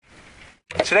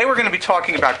Today we're going to be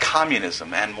talking about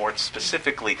communism, and more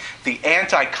specifically, the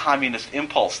anti-communist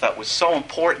impulse that was so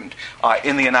important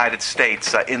in the United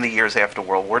States in the years after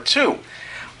World War II.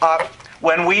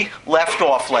 When we left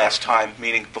off last time,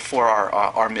 meaning before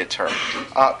our midterm,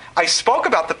 I spoke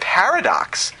about the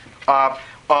paradox of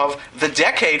the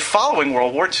decade following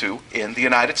World War II in the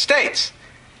United States.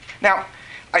 Now,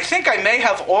 I think I may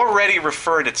have already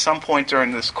referred at some point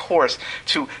during this course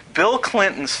to Bill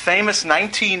Clinton's famous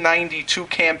 1992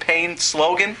 campaign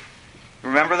slogan.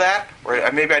 Remember that? Or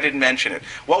maybe I didn't mention it.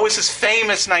 What was his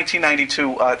famous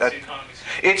 1992?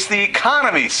 It's the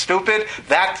economy, stupid.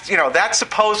 That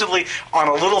supposedly on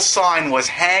a little sign was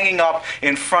hanging up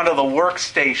in front of the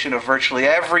workstation of virtually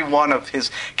every one of his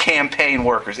campaign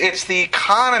workers. It's the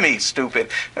economy, stupid.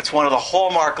 That's one of the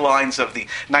hallmark lines of the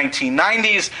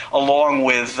 1990s, along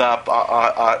with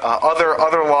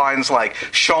other lines like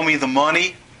 "Show me the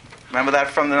money." Remember that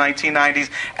from the 1990s?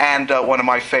 And one of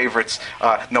my favorites,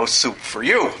 "No soup for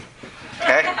you."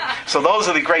 Okay? So those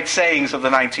are the great sayings of the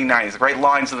 1990s, the great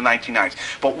lines of the 1990s.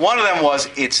 But one of them was,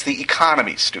 "It's the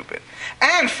economy, stupid."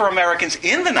 And for Americans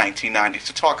in the 1990s,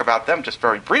 to talk about them just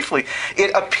very briefly,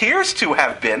 it appears to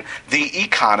have been the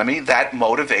economy that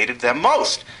motivated them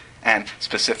most, and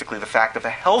specifically the fact of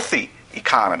a healthy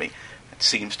economy. It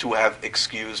seems to have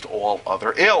excused all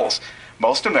other ills.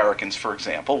 Most Americans, for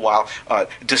example, while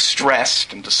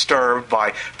distressed and disturbed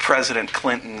by President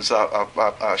Clinton's,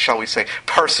 shall we say,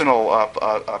 personal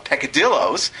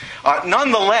peccadillos,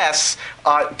 nonetheless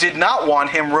did not want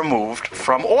him removed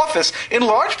from office, in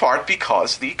large part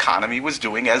because the economy was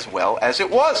doing as well as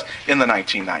it was in the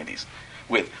 1990s,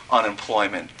 with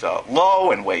unemployment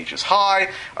low and wages high,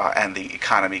 and the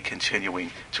economy continuing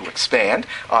to expand.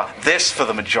 This, for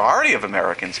the majority of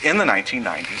Americans in the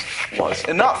 1990s, was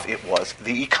enough. It was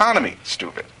the economy,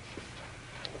 stupid.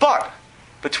 But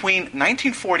between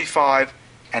 1945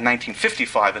 and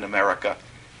 1955 in America,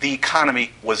 the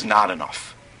economy was not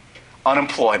enough.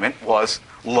 Unemployment was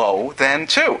low then,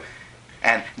 too,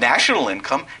 and national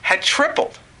income had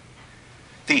tripled.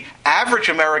 The average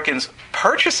American's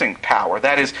purchasing power,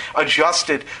 that is,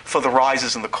 adjusted for the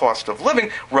rises in the cost of living,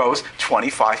 rose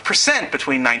 25%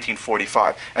 between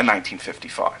 1945 and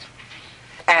 1955.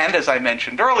 And, as I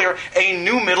mentioned earlier, a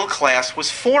new middle class was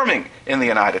forming in the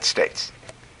United States.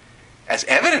 As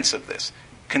evidence of this,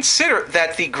 consider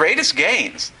that the greatest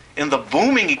gains in the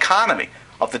booming economy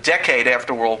of the decade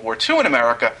after World War II in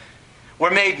America were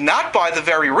made not by the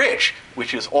very rich,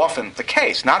 which is often the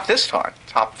case, not this time,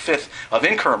 top fifth of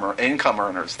income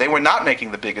earners. They were not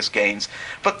making the biggest gains,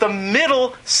 but the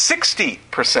middle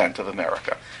 60% of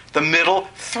America, the middle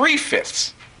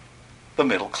 3/5, the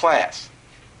middle class.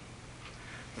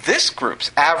 This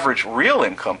group's average real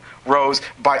income rose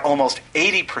by almost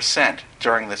 80%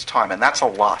 during this time, and that's a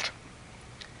lot.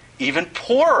 Even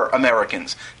poorer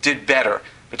Americans did better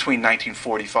between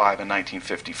 1945 and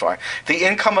 1955. The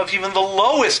income of even the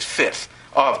lowest fifth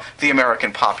of the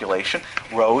American population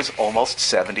rose almost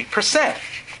 70%.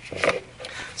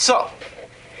 So,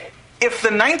 if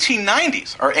the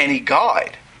 1990s are any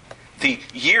guide, the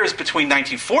years between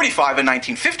 1945 and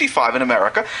 1955 in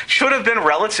America should have been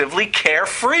relatively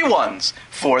carefree ones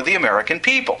for the American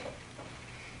people.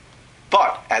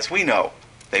 But, as we know,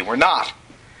 they were not.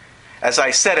 As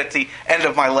I said at the end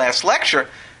of my last lecture,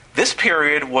 this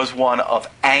period was one of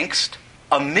angst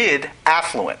amid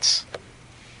affluence.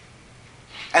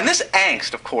 And this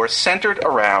angst, of course, centered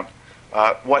around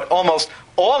what almost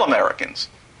all Americans,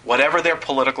 whatever their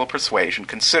political persuasion,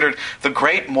 considered the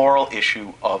great moral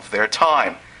issue of their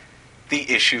time, the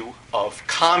issue of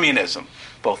communism,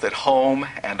 both at home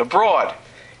and abroad,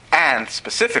 and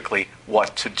specifically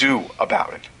what to do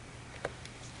about it.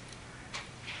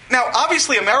 Now,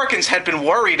 obviously, Americans had been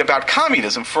worried about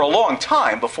communism for a long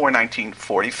time before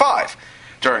 1945.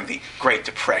 During the Great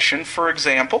Depression, for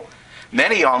example,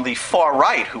 many on the far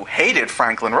right who hated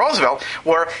Franklin Roosevelt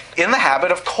were in the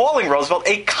habit of calling Roosevelt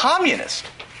a communist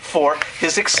for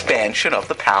his expansion of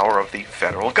the power of the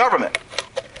federal government.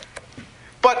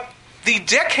 But the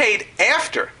decade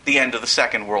after the end of the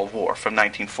Second World War, from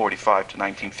 1945 to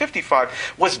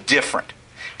 1955, was different.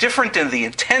 Different in the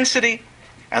intensity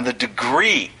and the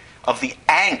degree of the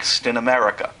angst in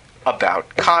America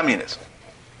about communism.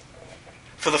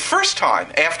 For the first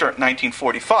time after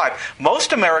 1945,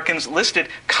 most Americans listed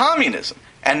communism,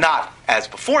 and not, as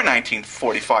before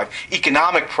 1945,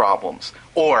 economic problems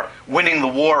or winning the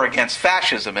war against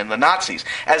fascism and the Nazis,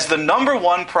 as the number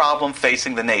one problem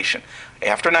facing the nation.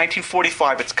 After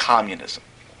 1945, it's communism.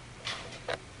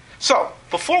 So,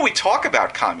 before we talk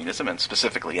about communism, and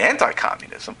specifically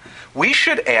anti-communism, we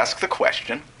should ask the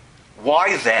question,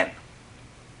 why then?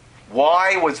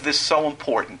 Why was this so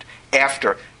important after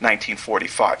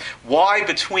 1945? Why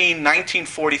between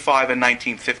 1945 and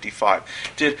 1955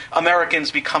 did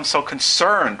Americans become so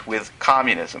concerned with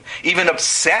communism, even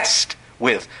obsessed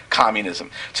with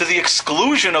communism, to the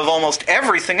exclusion of almost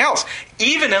everything else,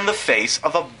 even in the face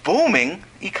of a booming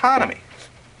economy?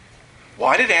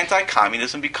 Why did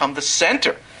anti-communism become the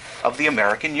center of the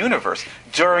American universe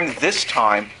during this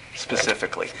time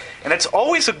specifically? And it's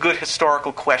always a good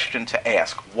historical question to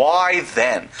ask. Why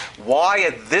then? Why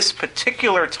at this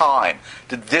particular time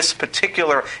did this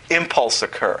particular impulse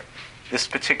occur? This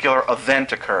particular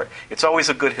event occur? It's always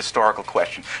a good historical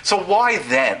question. So why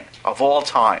then, of all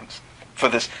times, for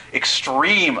this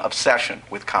extreme obsession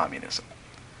with communism?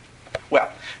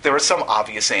 Well, there are some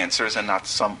obvious answers and not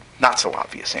so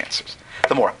obvious answers.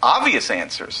 The more obvious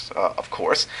answers, of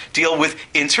course, deal with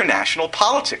international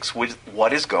politics, with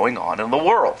what is going on in the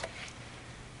world.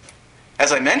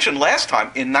 As I mentioned last time,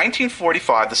 in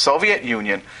 1945, the Soviet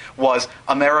Union was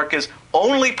America's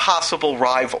only possible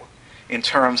rival in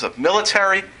terms of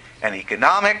military and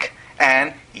economic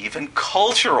and even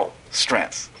cultural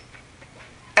strength.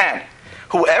 And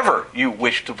whoever you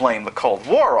wish to blame the Cold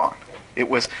War on, it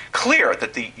was clear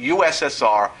that the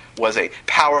USSR was a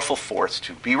powerful force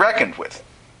to be reckoned with.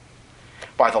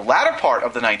 By the latter part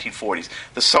of the 1940s,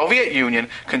 the Soviet Union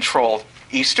controlled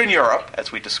Eastern Europe,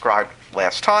 as we described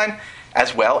last time,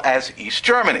 as well as East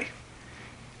Germany,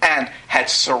 and had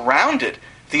surrounded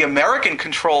the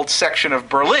American-controlled section of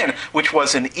Berlin, which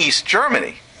was in East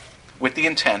Germany, with the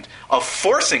intent of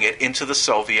forcing it into the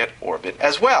Soviet orbit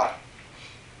as well.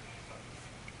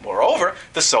 Moreover,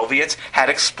 the Soviets had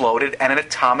exploded an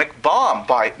atomic bomb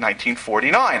by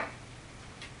 1949.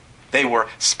 They were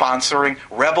sponsoring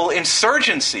rebel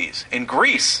insurgencies in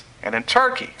Greece and in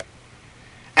Turkey.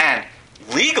 And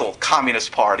legal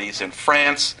communist parties in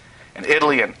France and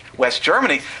Italy and West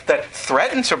Germany that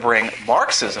threatened to bring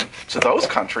Marxism to those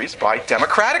countries by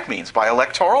democratic means, by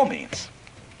electoral means.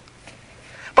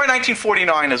 By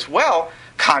 1949 as well,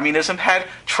 communism had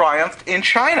triumphed in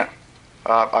China.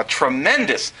 A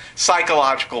tremendous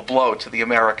psychological blow to the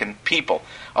American people,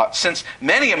 since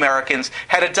many Americans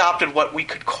had adopted what we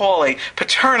could call a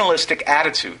paternalistic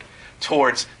attitude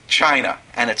towards China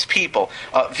and its people,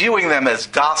 viewing them as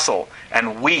docile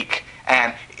and weak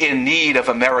and in need of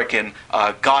American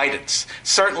guidance.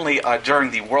 Certainly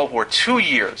during the World War II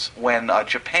years, when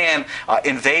Japan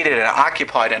invaded and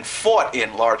occupied and fought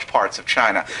in large parts of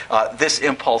China, this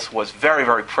impulse was very,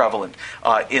 very prevalent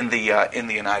in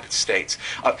the United States.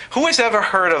 Who has ever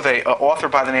heard of an author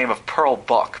by the name of Pearl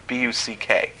Buck,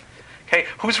 B-U-C-K? Okay,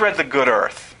 who's read The Good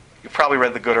Earth? You probably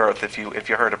read The Good Earth if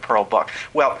you heard of Pearl Buck.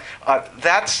 Well,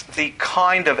 that's the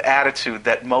kind of attitude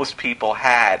that most people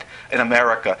had in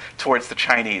America towards the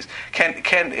Chinese. Can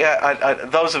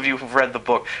those of you who've read the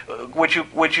book, would you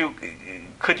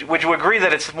agree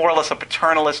that it's more or less a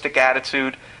paternalistic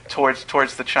attitude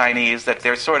towards the Chinese, that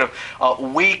they're sort of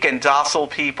weak and docile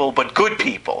people, but good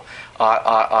people,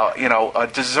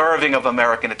 deserving of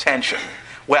American attention?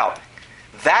 Well,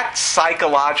 that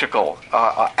psychological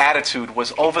attitude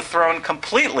was overthrown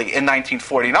completely in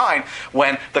 1949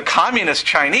 when the communist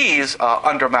Chinese,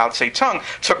 under Mao Zedong,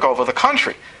 took over the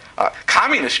country.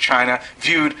 Communist China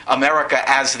viewed America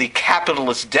as the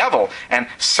capitalist devil and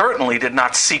certainly did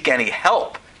not seek any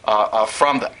help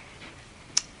from them.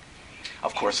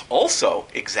 Of course, also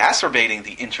exacerbating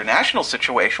the international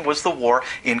situation was the war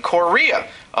in Korea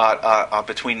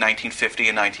between 1950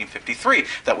 and 1953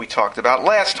 that we talked about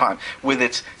last time, with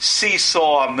its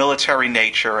seesaw military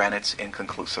nature and its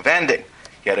inconclusive ending.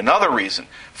 Yet another reason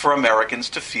for Americans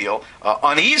to feel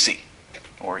uneasy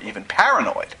or even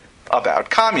paranoid about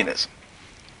communism.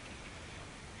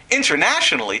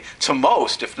 Internationally, to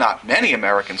most, if not many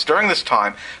Americans during this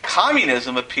time,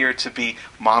 communism appeared to be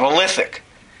monolithic,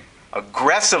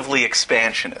 aggressively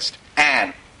expansionist,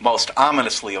 and, most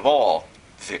ominously of all,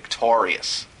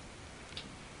 victorious.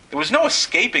 There was no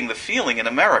escaping the feeling in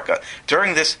America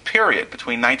during this period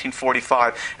between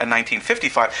 1945 and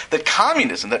 1955 that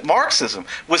communism, that Marxism,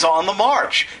 was on the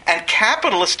march, and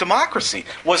capitalist democracy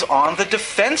was on the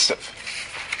defensive.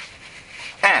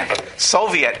 And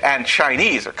Soviet and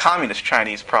Chinese, or communist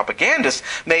Chinese propagandists,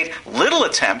 made little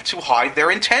attempt to hide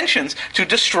their intentions to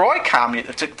destroy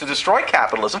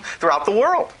capitalism throughout the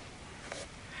world.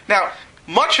 Now,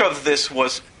 much of this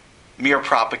was mere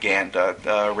propaganda,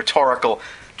 rhetorical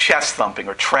chest-thumping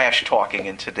or trash-talking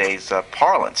in today's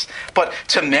parlance. But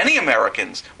to many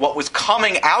Americans, what was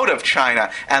coming out of China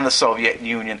and the Soviet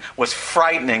Union was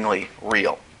frighteningly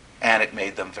real, and it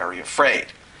made them very afraid.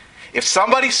 If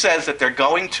somebody says that they're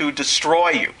going to destroy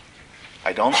you,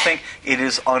 I don't think it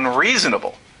is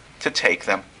unreasonable to take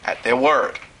them at their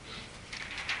word.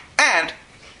 And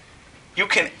you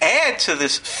can add to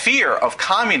this fear of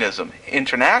communism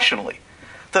internationally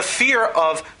the fear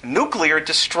of nuclear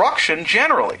destruction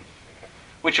generally,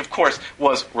 which of course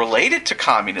was related to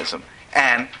communism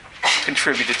and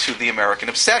contributed to the American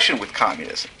obsession with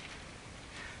communism.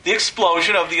 The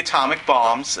explosion of the atomic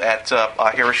bombs at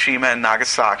Hiroshima and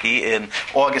Nagasaki in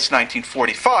August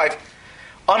 1945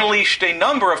 unleashed a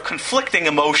number of conflicting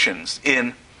emotions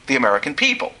in the American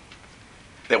people.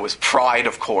 There was pride,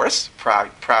 of course,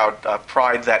 pride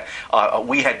that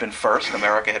we had been first,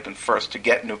 America had been first to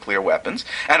get nuclear weapons,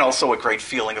 and also a great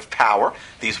feeling of power.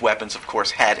 These weapons, of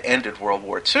course, had ended World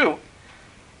War II.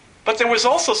 But there was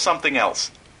also something else,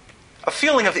 a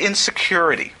feeling of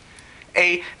insecurity,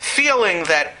 a feeling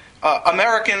that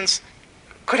Americans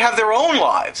could have their own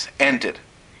lives ended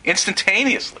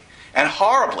instantaneously and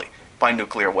horribly by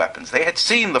nuclear weapons. They had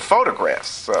seen the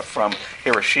photographs from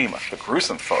Hiroshima, the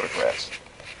gruesome photographs.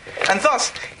 And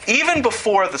thus, even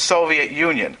before the Soviet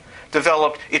Union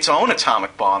developed its own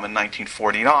atomic bomb in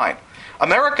 1949,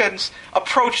 Americans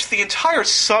approached the entire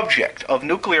subject of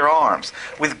nuclear arms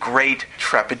with great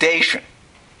trepidation.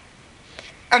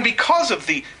 And because of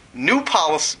the new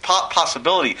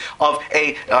possibility of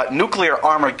a nuclear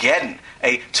Armageddon,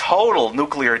 a total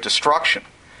nuclear destruction,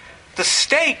 the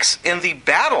stakes in the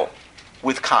battle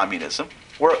with communism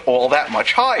were all that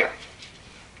much higher.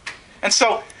 And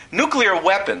so nuclear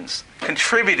weapons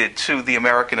contributed to the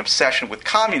American obsession with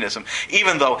communism,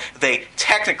 even though they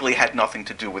technically had nothing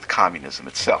to do with communism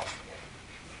itself.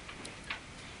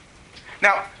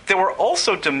 Now, there were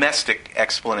also domestic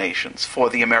explanations for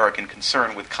the American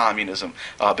concern with communism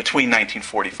between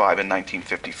 1945 and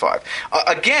 1955.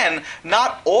 Again,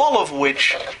 not all of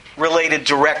which related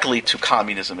directly to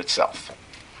communism itself.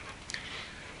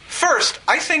 First,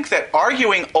 I think that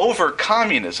arguing over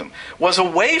communism was a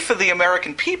way for the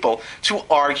American people to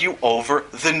argue over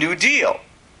the New Deal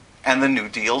and the New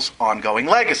Deal's ongoing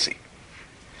legacy.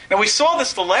 Now, we saw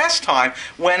this the last time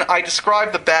when I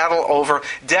described the battle over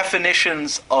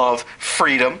definitions of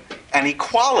freedom and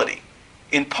equality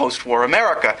in post-war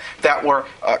America that were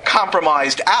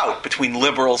compromised out between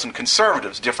liberals and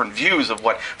conservatives, different views of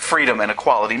what freedom and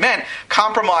equality meant,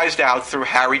 compromised out through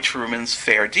Harry Truman's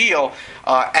Fair Deal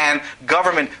and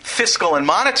government fiscal and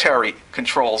monetary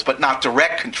controls, but not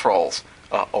direct controls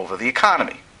over the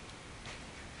economy.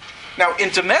 Now,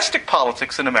 in domestic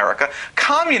politics in America,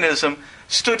 communism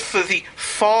stood for the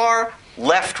far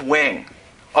left wing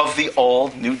of the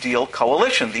old New Deal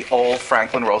coalition, the old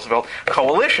Franklin Roosevelt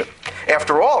coalition.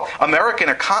 After all, American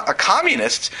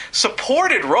communists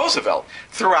supported Roosevelt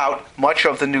throughout much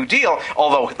of the New Deal,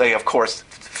 although they, of course,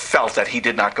 felt that he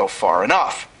did not go far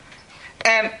enough.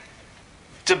 And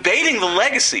debating the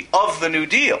legacy of the New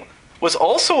Deal was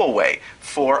also a way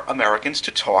for Americans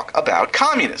to talk about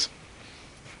communism.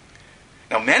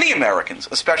 Now, many Americans,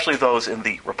 especially those in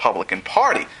the Republican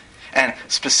Party, and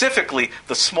specifically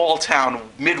the small-town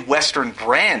Midwestern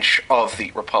branch of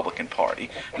the Republican Party,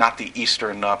 not the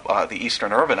Eastern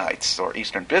urbanites or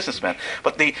Eastern businessmen,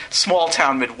 but the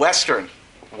small-town Midwestern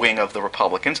wing of the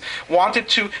Republicans, wanted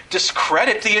to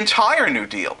discredit the entire New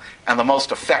Deal. And the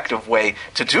most effective way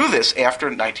to do this after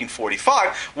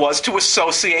 1945 was to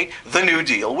associate the New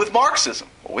Deal with Marxism,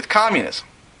 or with communism.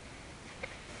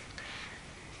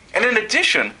 And in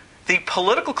addition, the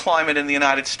political climate in the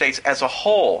United States as a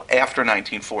whole after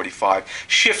 1945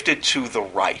 shifted to the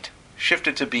right,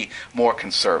 shifted to be more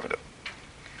conservative.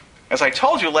 As I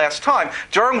told you last time,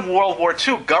 during World War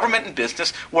II, government and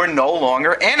business were no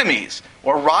longer enemies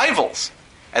or rivals,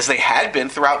 as they had been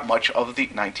throughout much of the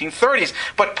 1930s,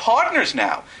 but partners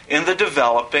now in the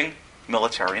developing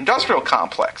military-industrial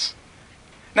complex.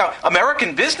 Now,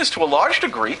 American business, to a large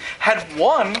degree, had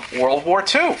won World War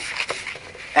II.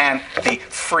 And the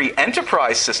free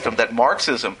enterprise system that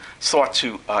Marxism sought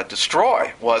to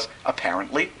destroy was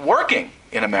apparently working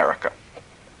in America.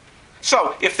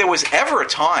 So, if there was ever a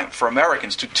time for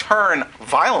Americans to turn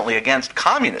violently against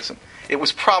communism, it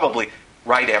was probably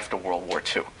right after World War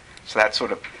II. So that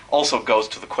sort of also goes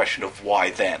to the question of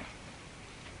why then.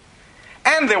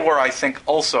 And there were, I think,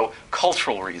 also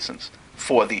cultural reasons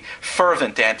for the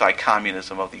fervent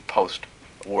anti-communism of the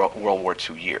post-World War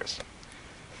II years.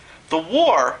 The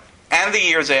war and the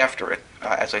years after it,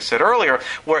 as I said earlier,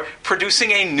 were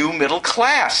producing a new middle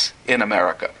class in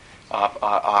America.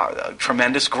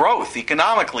 Tremendous growth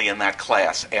economically in that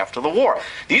class after the war.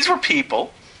 These were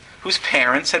people whose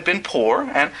parents had been poor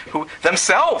and who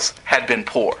themselves had been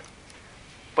poor.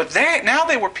 But now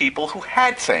they were people who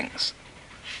had things,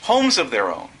 homes of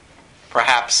their own,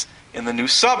 perhaps in the new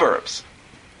suburbs,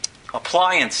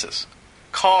 appliances,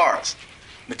 cars,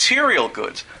 material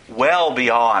goods well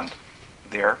beyond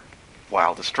their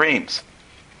wildest dreams.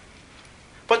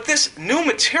 But this new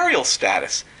material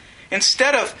status,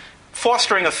 instead of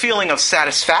fostering a feeling of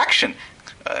satisfaction,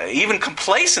 even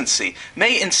complacency,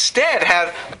 may instead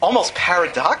have, almost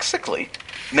paradoxically,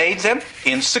 made them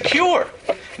insecure,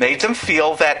 made them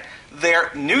feel that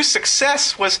their new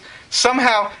success was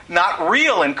somehow not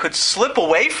real and could slip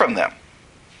away from them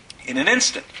in an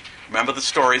instant. Remember the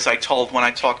stories I told when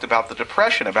I talked about the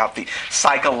Depression, about the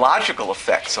psychological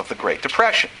effects of the Great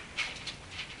Depression.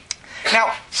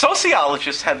 Now,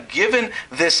 sociologists have given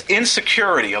this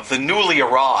insecurity of the newly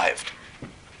arrived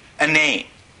a name.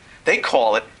 They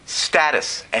call it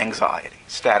status anxiety.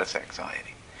 Status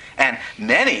anxiety. And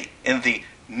many in the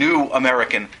new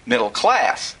American middle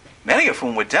class, many of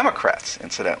whom were Democrats,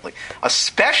 incidentally,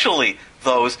 especially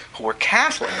those who were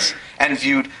Catholics and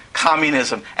viewed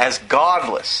communism as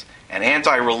godless and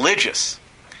anti-religious.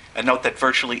 And note that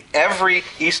virtually every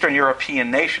Eastern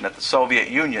European nation that the Soviet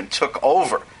Union took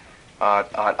over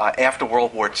after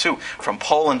World War II, from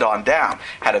Poland on down,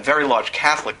 had a very large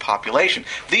Catholic population.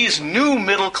 These new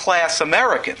middle-class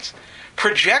Americans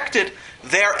projected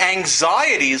their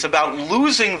anxieties about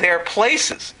losing their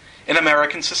places in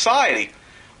American society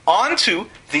onto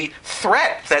the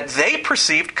threat that they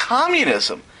perceived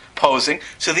communism posing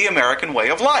to the American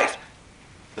way of life.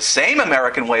 The same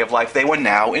American way of life they were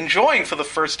now enjoying for the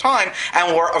first time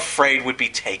and were afraid would be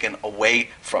taken away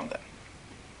from them.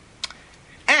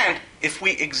 And if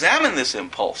we examine this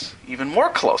impulse even more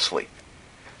closely,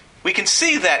 we can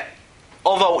see that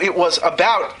although it was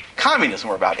about communism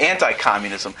or about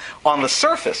anti-communism on the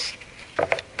surface,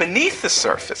 beneath the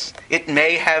surface, it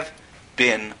may have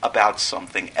been about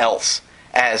something else,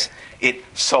 as it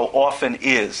so often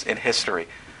is in history.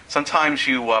 Sometimes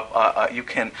you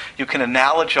can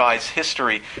analogize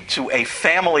history to a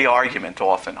family argument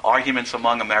often, arguments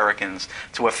among Americans,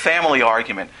 to a family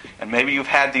argument. And maybe you've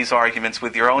had these arguments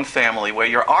with your own family where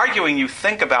you're arguing, you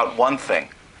think about one thing,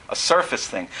 a surface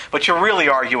thing, but you're really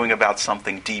arguing about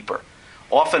something deeper.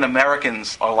 Often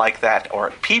Americans are like that,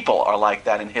 or people are like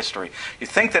that in history. You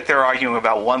think that they're arguing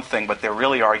about one thing, but they're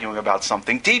really arguing about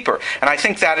something deeper. And I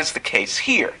think that is the case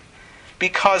here.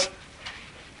 Because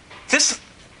this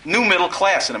new middle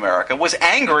class in America was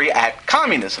angry at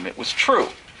communism, it was true.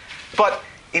 But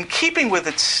in keeping with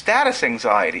its status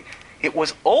anxiety, it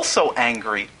was also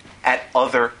angry at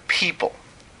other people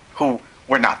who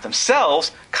were not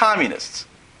themselves communists.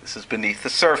 This is beneath the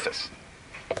surface.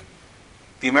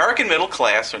 The American middle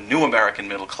class, or new American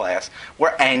middle class,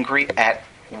 were angry at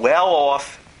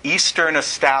well-off Eastern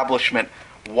establishment,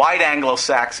 white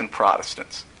Anglo-Saxon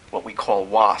Protestants, what we call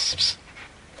WASPs.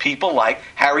 People like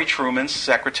Harry Truman's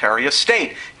Secretary of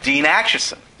State, Dean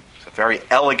Acheson, a very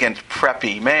elegant,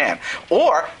 preppy man,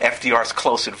 or FDR's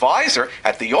close advisor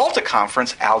at the Yalta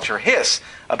Conference, Alger Hiss,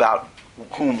 about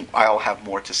whom I'll have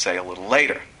more to say a little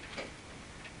later.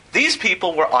 These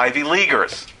people were Ivy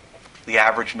Leaguers. The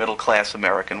average middle-class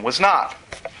American was not.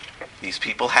 These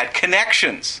people had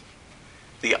connections.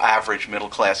 The average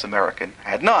middle-class American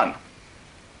had none.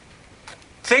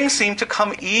 Things seemed to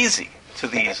come easy to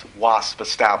these WASP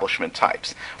establishment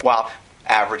types, while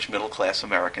average middle-class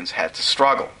Americans had to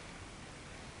struggle.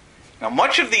 Now,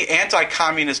 much of the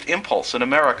anti-communist impulse in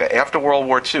America after World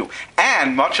War II,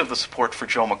 and much of the support for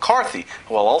Joe McCarthy,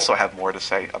 who I'll also have more to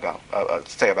say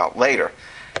about later,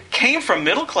 came from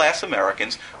middle-class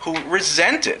Americans who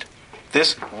resented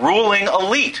this ruling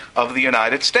elite of the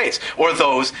United States, or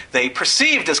those they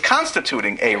perceived as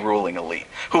constituting a ruling elite,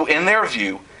 who, in their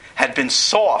view, had been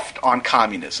soft on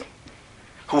communism,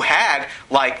 who had,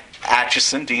 like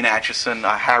Acheson, Dean Acheson,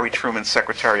 Harry Truman's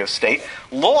Secretary of State,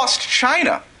 lost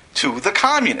China to the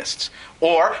communists,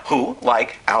 or who,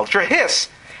 like Alger Hiss,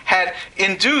 had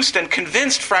induced and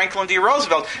convinced Franklin D.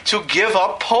 Roosevelt to give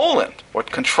up Poland, or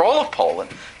control of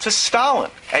Poland, to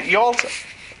Stalin at Yalta.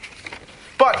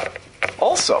 But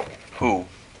also, who,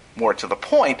 more to the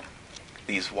point,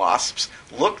 these WASPs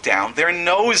looked down their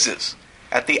noses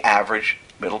at the average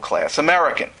middle-class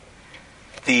American.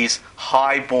 These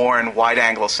high-born white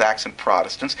Anglo-Saxon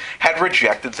Protestants had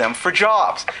rejected them for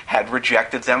jobs, had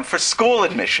rejected them for school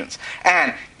admissions,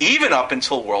 and even up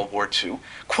until World War II,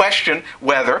 questioned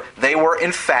whether they were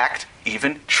in fact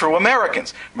even true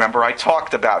Americans. Remember, I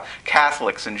talked about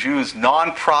Catholics and Jews,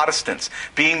 non-Protestants,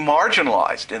 being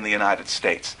marginalized in the United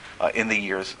States in the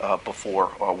years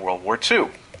before World War II.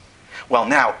 Well,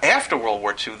 now, after World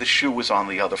War II, the shoe was on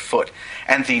the other foot,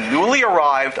 and the newly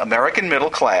arrived American middle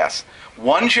class,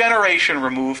 one generation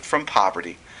removed from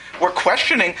poverty, were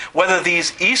questioning whether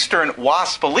these Eastern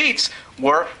WASP elites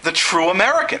were the true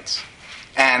Americans.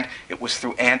 And it was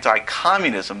through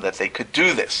anti-communism that they could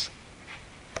do this.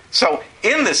 So,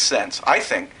 in this sense, I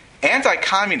think,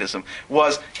 anti-communism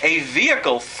was a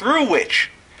vehicle through which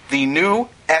the new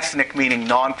ethnic, meaning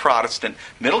non-Protestant,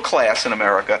 middle class in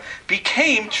America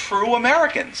became true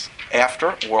Americans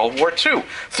after World War II.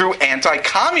 Through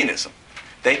anti-communism,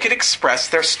 they could express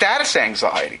their status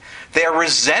anxiety, their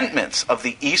resentments of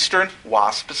the Eastern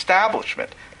WASP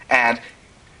establishment, and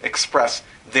express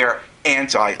their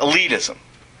anti-elitism.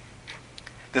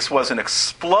 This was an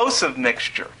explosive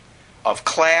mixture of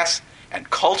class and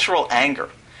cultural anger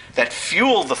that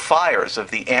fueled the fires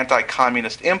of the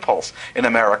anti-communist impulse in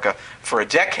America for a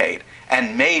decade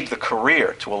and made the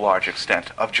career, to a large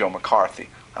extent, of Joe McCarthy.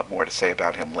 I'll have more to say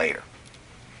about him later.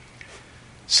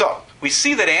 So, we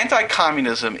see that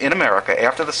anti-communism in America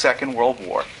after the Second World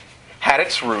War had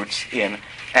its roots in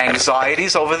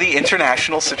anxieties over the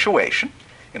international situation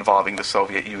involving the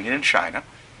Soviet Union and China,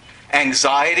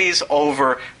 anxieties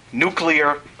over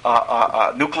nuclear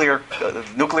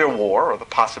war or the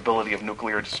possibility of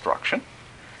nuclear destruction,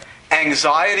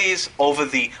 anxieties over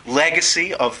the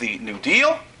legacy of the New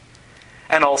Deal,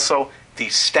 and also the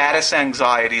status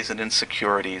anxieties and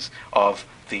insecurities of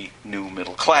the new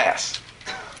middle class.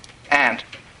 And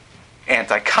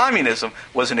anti-communism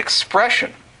was an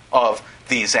expression of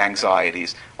these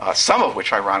anxieties, some of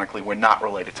which, ironically, were not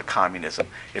related to communism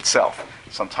itself.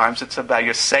 Sometimes it's about,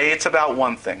 you say it's about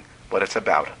one thing, but it's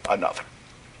about another.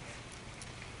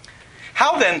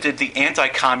 How then did the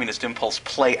anti-communist impulse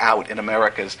play out in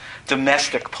America's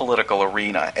domestic political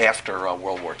arena after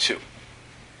World War II?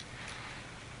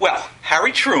 Well,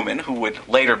 Harry Truman, who would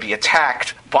later be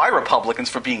attacked by Republicans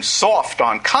for being soft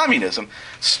on communism,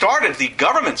 started the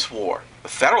government's war, the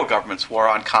federal government's war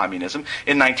on communism,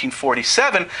 in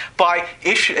 1947 by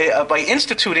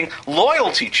instituting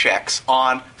loyalty checks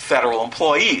on federal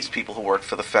employees, people who worked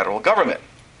for the federal government.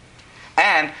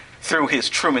 And through his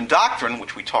Truman Doctrine,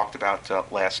 which we talked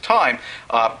about last time,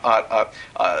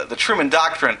 the Truman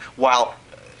Doctrine, while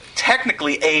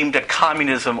technically aimed at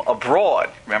communism abroad,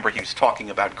 remember he was talking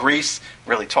about Greece,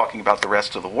 really talking about the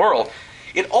rest of the world,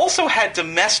 it also had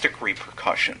domestic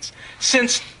repercussions.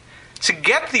 Since to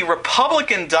get the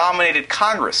Republican-dominated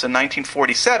Congress in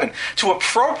 1947 to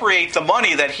appropriate the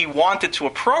money that he wanted to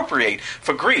appropriate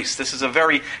for Greece, this is a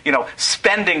very,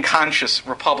 spending-conscious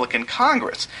Republican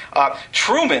Congress,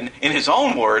 Truman, in his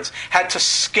own words, had to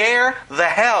scare the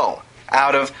hell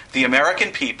out of the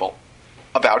American people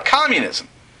about communism.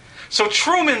 So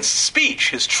Truman's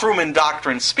speech, his Truman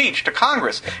Doctrine speech to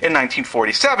Congress in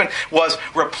 1947, was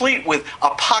replete with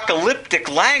apocalyptic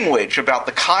language about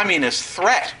the communist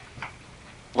threat.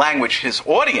 Language his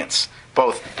audience,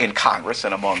 both in Congress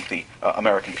and among the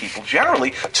American people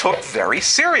generally, took very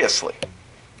seriously.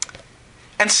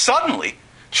 And suddenly,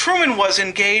 Truman was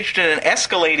engaged in an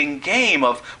escalating game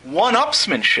of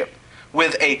one-upsmanship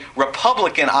with a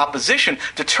Republican opposition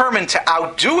determined to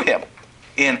outdo him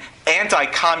in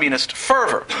anti-communist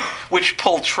fervor, which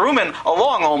pulled Truman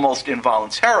along almost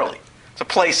involuntarily to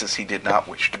places he did not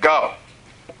wish to go.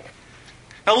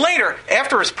 Now later,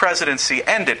 after his presidency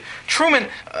ended, Truman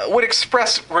would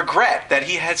express regret that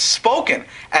he had spoken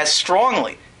as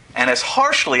strongly and as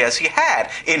harshly as he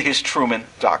had in his Truman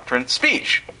Doctrine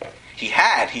speech. He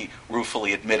had, he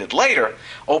ruefully admitted later,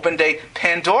 opened a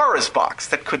Pandora's box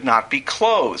that could not be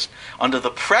closed under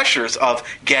the pressures of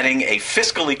getting a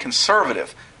fiscally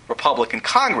conservative Republican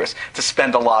Congress to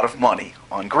spend a lot of money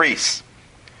on Greece.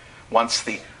 Once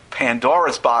the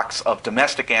Pandora's box of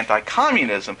domestic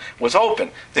anti-communism was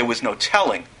open, there was no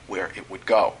telling where it would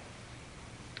go.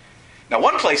 Now,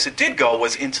 one place it did go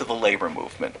was into the labor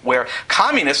movement, where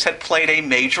communists had played a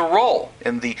major role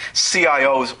in the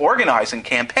CIO's organizing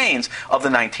campaigns of the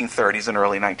 1930s and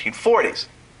early 1940s.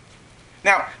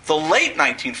 Now, the late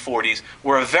 1940s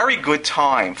were a very good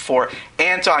time for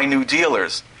anti-New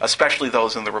Dealers, especially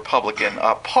those in the Republican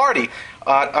Party,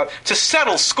 to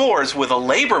settle scores with a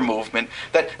labor movement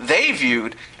that they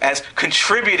viewed as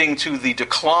contributing to the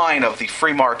decline of the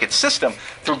free market system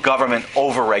through government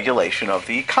overregulation of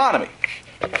the economy.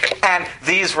 And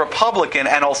these Republican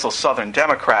and also Southern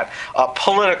Democrat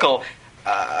political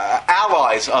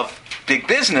allies of big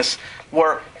business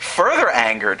were further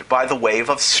angered by the wave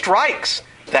of strikes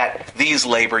that these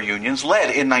labor unions led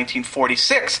in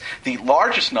 1946, the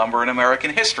largest number in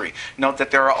American history. Note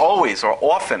that there are always, or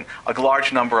often, a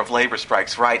large number of labor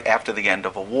strikes right after the end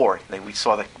of a war. We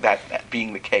saw that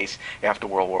being the case after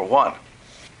World War I.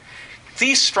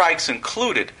 These strikes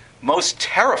included, most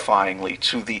terrifyingly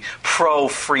to the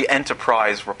pro-free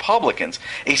enterprise Republicans,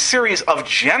 a series of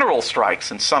general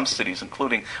strikes in some cities,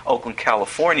 including Oakland,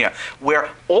 California,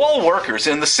 where all workers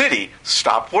in the city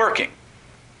stopped working.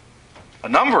 a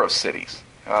number of cities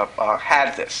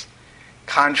had this,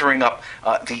 conjuring up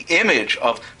the image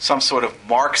of some sort of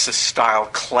Marxist-style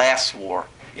class war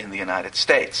in the United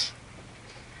States.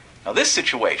 Now, this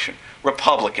situation,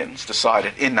 Republicans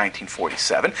decided in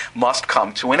 1947, must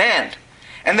come to an end.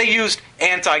 And they used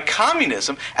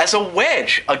anti-communism as a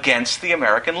wedge against the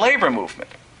American labor movement.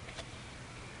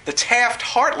 The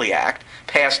Taft-Hartley Act,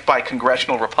 passed by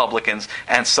congressional Republicans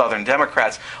and Southern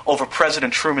Democrats over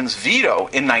President Truman's veto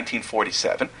in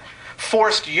 1947,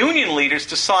 forced union leaders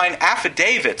to sign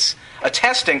affidavits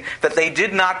attesting that they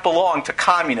did not belong to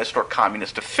communist or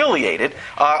communist-affiliated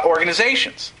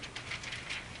organizations.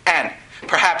 And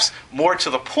perhaps more to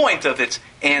the point of its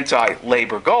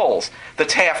anti-labor goals, the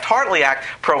Taft-Hartley Act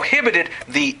prohibited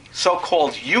the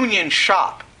so-called union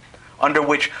shop, under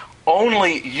which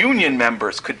only union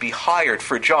members could be hired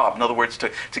for a job. In other words,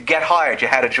 to get hired, you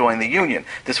had to join the union.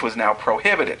 This was now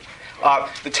prohibited.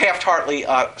 The Taft-Hartley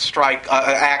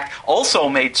Act also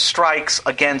made strikes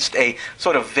against a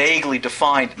sort of vaguely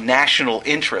defined national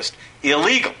interest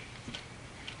illegal.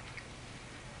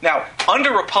 Now,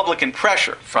 under Republican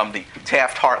pressure from the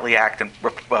Taft-Hartley Act and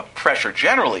pressure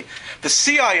generally, the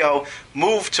CIO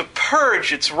moved to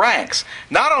purge its ranks,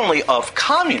 not only of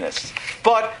communists,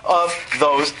 but of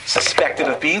those suspected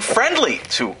of being friendly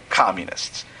to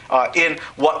communists, in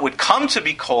what would come to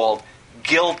be called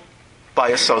guilt by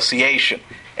association,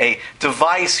 a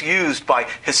device used by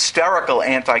hysterical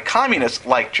anti-communists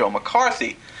like Joe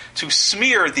McCarthy to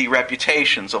smear the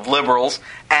reputations of liberals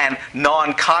and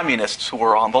non-communists who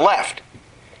were on the left.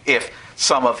 If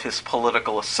some of his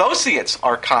political associates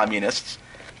are communists,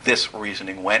 this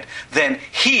reasoning went, then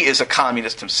he is a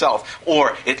communist himself,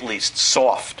 or at least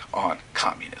soft on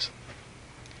communism.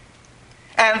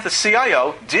 And the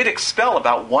CIO did expel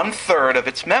about 1/3 of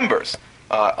its members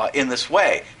in this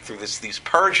way, through these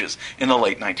purges in the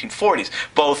late 1940s,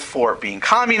 both for being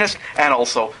communist and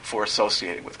also for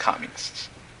associating with communists.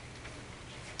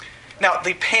 Now,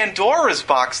 the Pandora's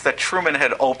box that Truman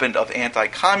had opened of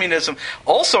anti-communism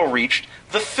also reached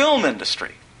the film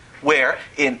industry, where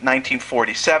in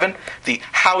 1947, the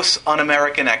House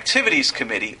Un-American Activities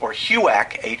Committee, or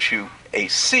HUAC,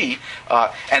 H-U-A-C,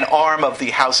 an arm of the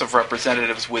House of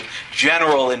Representatives with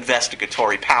general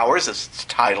investigatory powers, as its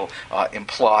title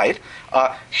implied,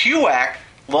 HUAC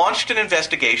launched an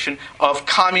investigation of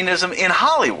communism in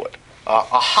Hollywood,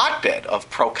 a hotbed of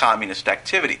pro-communist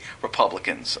activity,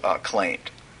 Republicans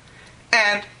claimed.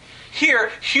 And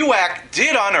here, HUAC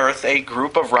did unearth a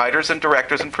group of writers and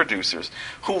directors and producers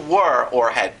who were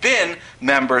or had been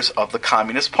members of the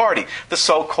Communist Party, the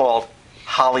so-called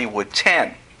Hollywood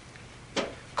 10.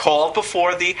 Called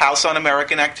before the House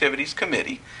Un-American Activities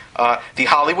Committee, the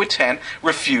Hollywood 10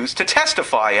 refused to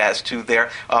testify as to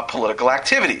their political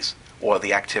activities, or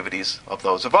the activities of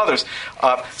those of others,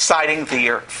 citing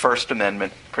their First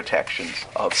Amendment protections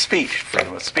of speech,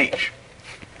 freedom of speech.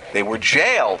 They were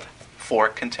jailed for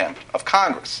contempt of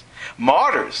Congress.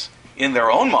 Martyrs in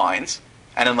their own minds,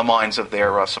 and in the minds of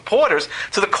their supporters,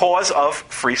 to the cause of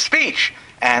free speech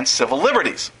and civil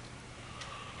liberties.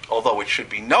 Although it should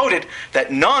be noted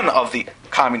that none of the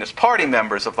Communist Party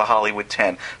members of the Hollywood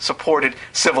 10 supported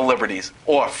civil liberties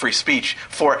or free speech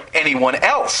for anyone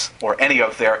else or any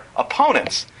of their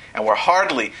opponents, and were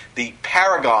hardly the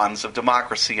paragons of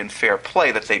democracy and fair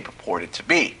play that they purported to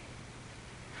be.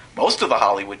 Most of the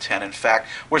Hollywood 10, in fact,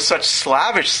 were such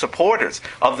slavish supporters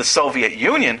of the Soviet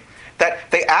Union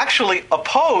that they actually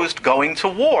opposed going to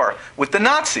war with the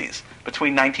Nazis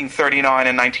between 1939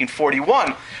 and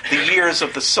 1941, the years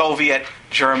of the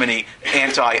Soviet-Germany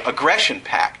anti-aggression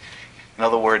pact. In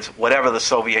other words, whatever the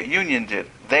Soviet Union did,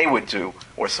 they would do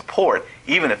or support,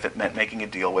 even if it meant making a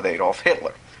deal with Adolf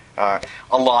Hitler,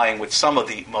 allying with some of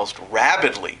the most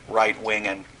rabidly right-wing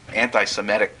and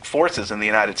anti-Semitic forces in the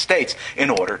United States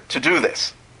in order to do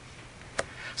this.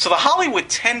 So the Hollywood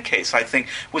 10 case, I think,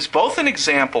 was both an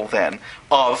example then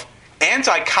of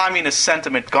anti-communist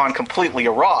sentiment gone completely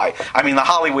awry. I mean, the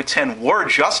Hollywood 10 were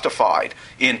justified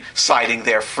in citing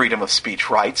their freedom of speech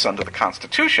rights under the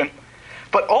Constitution,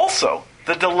 but also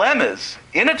the dilemmas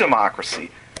in a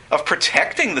democracy of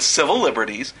protecting the civil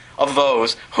liberties of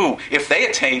those who, if they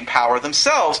attained power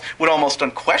themselves, would almost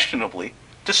unquestionably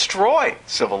destroy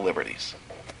civil liberties.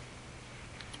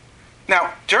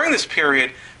 Now, during this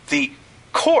period, the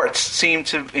courts seem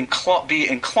to be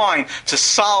inclined to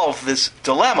solve this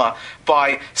dilemma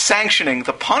by sanctioning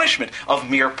the punishment of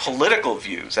mere political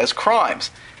views as crimes.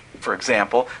 For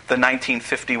example, the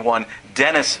 1951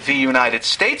 Dennis v. United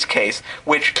States case,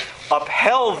 which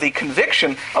upheld the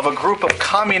conviction of a group of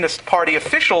Communist Party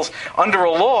officials under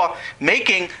a law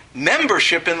making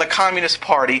membership in the Communist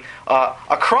Party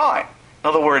a crime. In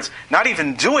other words, not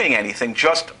even doing anything,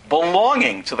 just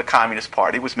belonging to the Communist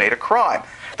Party was made a crime.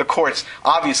 The courts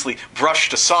obviously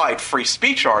brushed aside free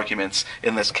speech arguments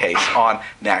in this case on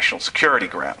national security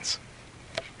grounds.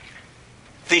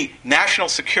 The national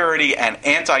security and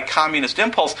anti-communist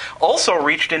impulse also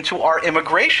reached into our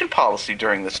immigration policy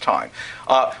during this time,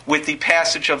 with the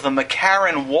passage of the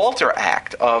McCarran-Walter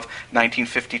Act of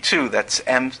 1952. That's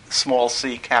M-C-C-A-R-R-A-N,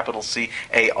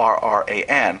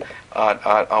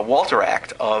 Walter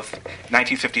Act of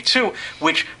 1952,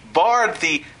 which barred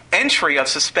the entry of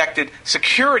suspected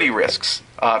security risks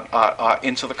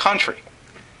into the country.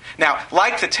 Now,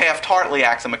 like the Taft-Hartley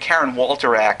Act, the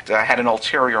McCarran-Walter Act had an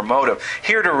ulterior motive,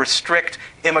 here to restrict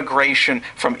immigration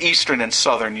from Eastern and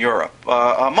Southern Europe,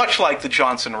 much like the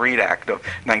Johnson-Reed Act of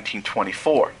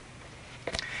 1924.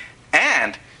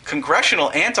 And congressional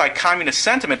anti-communist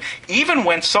sentiment even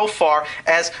went so far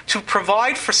as to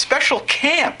provide for special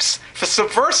camps for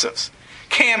subversives.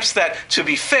 Camps that, to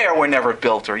be fair, were never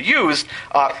built or used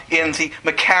in the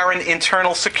McCarran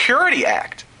Internal Security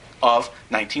Act of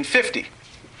 1950.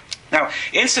 Now,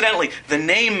 incidentally, the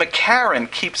name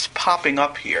McCarran keeps popping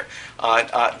up here.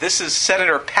 This is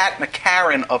Senator Pat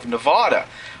McCarran of Nevada,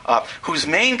 whose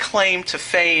main claim to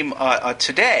fame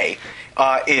today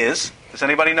is... Does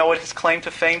anybody know what his claim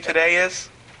to fame today is?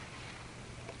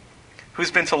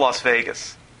 Who's been to Las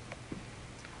Vegas?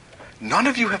 None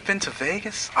of you have been to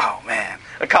Vegas? Oh, man.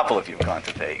 A couple of you have gone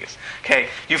to Vegas. Okay,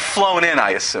 you've flown in, I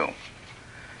assume.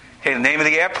 Okay, the name of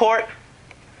the airport?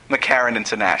 McCarran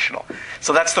International.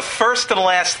 So that's the first and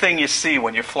last thing you see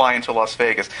when you fly into Las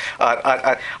Vegas.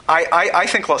 I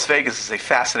think Las Vegas is a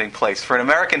fascinating place. For an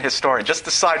American historian, just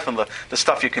aside from the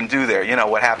stuff you can do there, you know,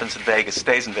 what happens in Vegas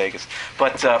stays in Vegas.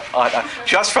 But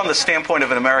just from the standpoint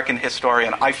of an American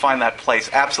historian, I find that place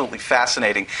absolutely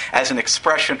fascinating as an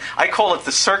expression. I call it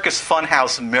the circus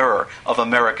funhouse mirror of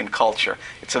American culture.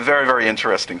 It's a very, very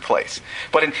interesting place.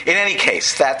 But in any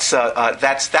case, that's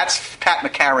Pat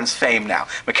McCarran's fame now.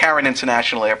 McCarran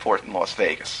International Airport in Las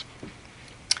Vegas.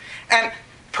 And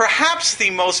perhaps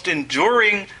the most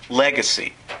enduring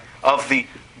legacy of the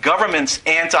government's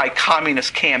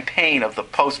anti-communist campaign of the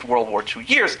post-World War II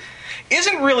years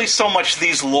isn't really so much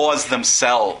these laws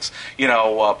themselves. The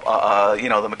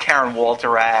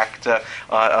McCarran-Walter Act, the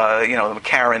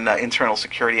McCarran Internal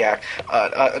Security Act,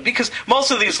 because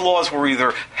most of these laws were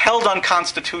either held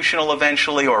unconstitutional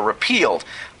eventually or repealed.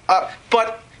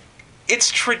 But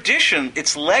its tradition,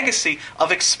 its legacy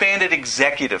of expanded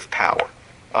executive power.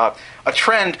 A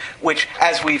trend which,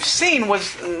 as we've seen,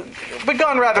 was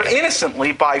begun rather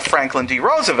innocently by Franklin D.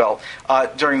 Roosevelt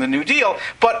during the New Deal,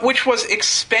 but which was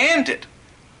expanded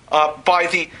by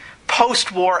the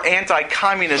post-war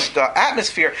anti-communist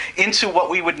atmosphere into what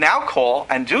we would now call,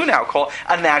 and do now call,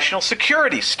 a national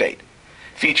security state,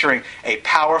 featuring a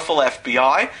powerful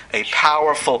FBI, a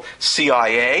powerful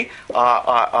CIA,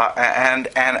 and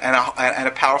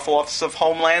a powerful Office of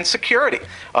Homeland Security,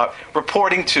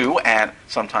 reporting to, and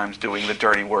sometimes doing the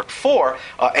dirty work for,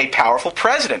 a powerful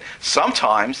president,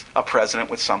 sometimes a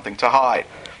president with something to hide,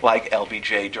 like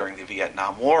LBJ during the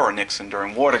Vietnam War or Nixon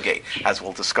during Watergate, as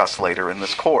we'll discuss later in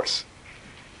this course.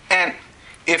 And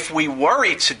if we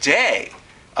worry today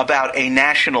about a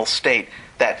national state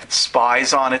that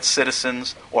spies on its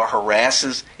citizens or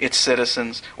harasses its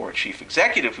citizens, or a chief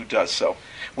executive who does so,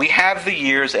 we have the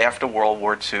years after World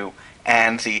War II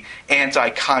and the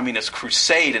anti-communist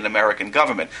crusade in American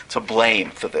government to blame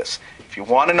for this. If you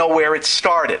want to know where it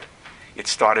started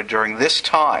during this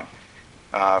time.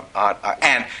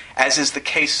 And as is the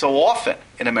case so often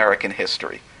in American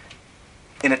history,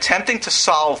 in attempting to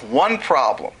solve one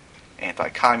problem,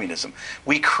 anti-communism,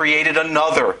 we created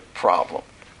another problem,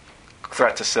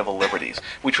 threat to civil liberties,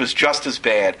 which was just as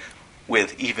bad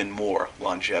with even more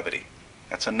longevity.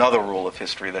 That's another rule of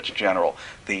history that's general,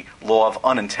 the law of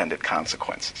unintended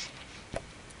consequences.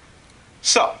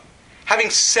 So, having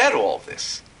said all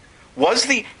this, was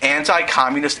the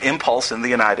anti-communist impulse in the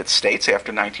United States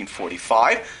after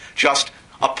 1945 just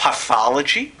a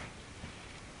pathology?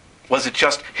 Was it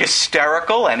just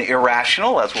hysterical and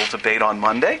irrational, as we'll debate on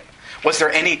Monday? Was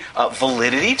there any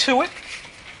validity to it?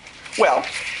 Well,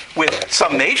 with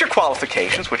some major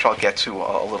qualifications, which I'll get to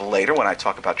a little later when I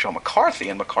talk about Joe McCarthy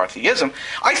and McCarthyism,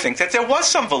 I think that there was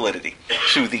some validity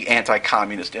to the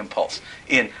anti-communist impulse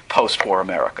in post-war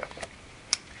America.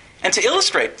 And to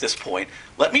illustrate this point,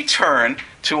 let me turn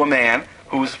to a man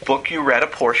whose book you read a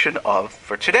portion of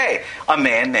for today, a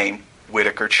man named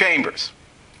Whittaker Chambers.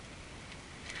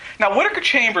 Now, Whittaker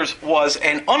Chambers was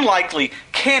an unlikely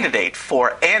candidate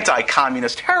for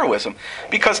anti-communist heroism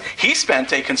because he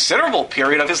spent a considerable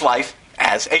period of his life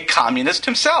as a communist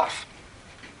himself.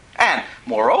 And,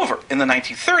 moreover, in the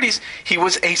 1930s, he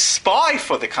was a spy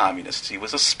for the communists. He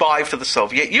was a spy for the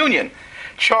Soviet Union,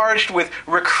 charged with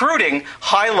recruiting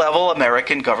high-level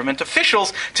American government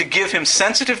officials to give him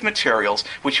sensitive materials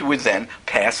which he would then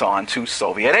pass on to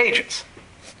Soviet agents.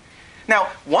 Now,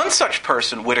 one such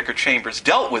person Whittaker Chambers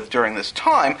dealt with during this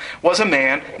time was a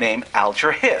man named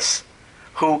Alger Hiss,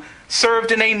 who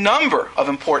served in a number of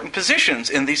important positions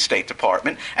in the State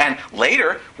Department and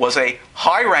later was a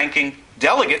high-ranking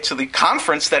delegate to the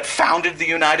conference that founded the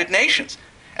United Nations,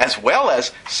 as well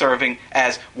as serving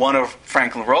as one of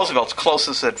Franklin Roosevelt's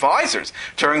closest advisors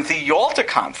during the Yalta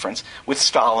Conference with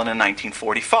Stalin in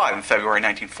 1945, in February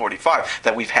 1945,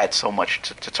 that we've had so much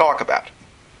to talk about.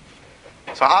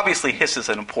 So obviously Hiss is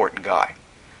an important guy.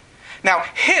 Now,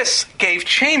 Hiss gave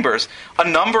Chambers a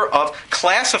number of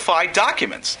classified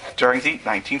documents during the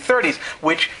 1930s,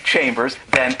 which Chambers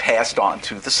then passed on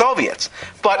to the Soviets,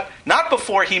 but not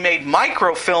before he made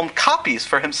microfilm copies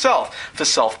for himself for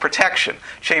self-protection.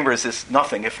 Chambers is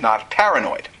nothing if not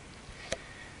paranoid.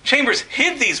 Chambers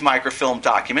hid these microfilm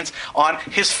documents on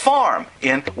his farm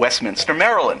in Westminster,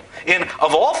 Maryland, in,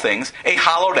 of all things, a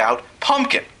hollowed-out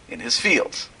pumpkin in his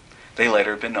fields. They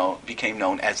later became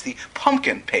known as the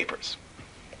Pumpkin Papers.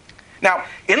 Now,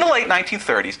 in the late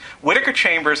 1930s, Whittaker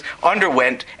Chambers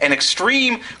underwent an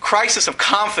extreme crisis of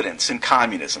confidence in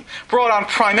communism, brought on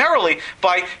primarily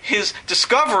by his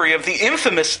discovery of the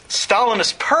infamous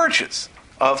Stalinist purges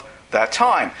of that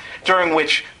time, during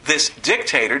which this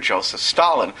dictator, Joseph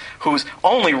Stalin, whose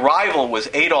only rival was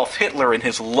Adolf Hitler in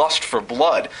his lust for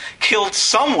blood, killed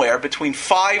somewhere between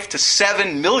 5 to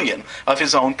 7 million of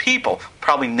his own people.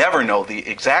 Probably never know the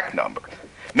exact number.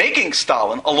 Making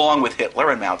Stalin, along with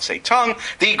Hitler and Mao Zedong,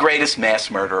 the greatest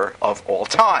mass murderer of all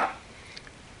time.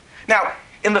 Now,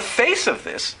 in the face of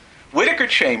this, Whittaker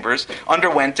Chambers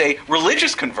underwent a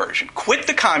religious conversion, quit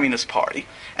the Communist Party,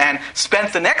 and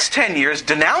spent the next 10 years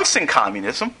denouncing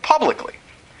communism publicly.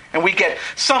 And we get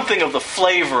something of the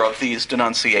flavor of these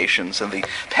denunciations in the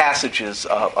passages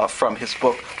from his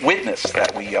book, Witness,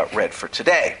 that we read for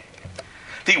today.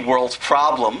 The world's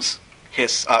problems,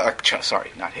 Chambers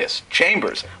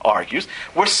argues,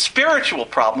 were spiritual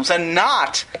problems and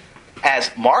not,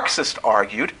 as Marxists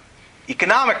argued,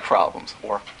 economic problems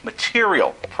or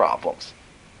material problems.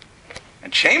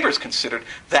 And Chambers considered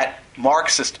that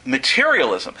Marxist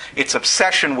materialism, its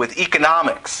obsession with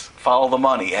economics, follow the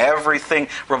money, everything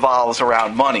revolves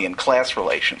around money and class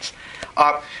relations.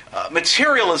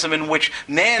 Materialism in which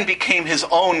man became his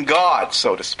own god,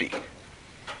 so to speak.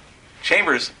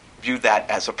 Chambers viewed that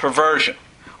as a perversion.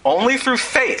 Only through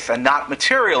faith and not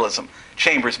materialism,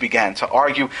 Chambers began to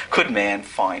argue, could man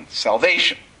find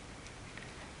salvation.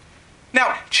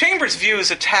 Now, Chambers'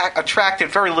 views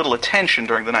attracted very little attention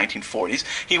during the 1940s.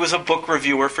 He was a book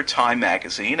reviewer for Time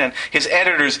magazine, and his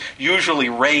editors usually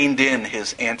reined in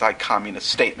his anti-communist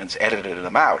statements, edited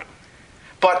them out.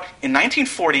 But in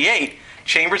 1948,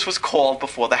 Chambers was called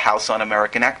before the House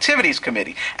Un-American Activities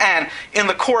Committee, and in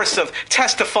the course of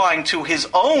testifying to his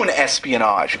own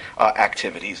espionage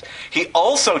activities, he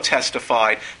also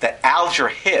testified that Alger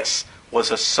Hiss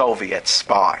was a Soviet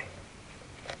spy.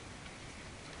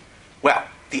 Well,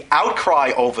 the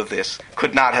outcry over this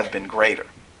could not have been greater,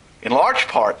 in large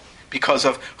part because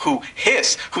of who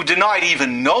Hiss, who denied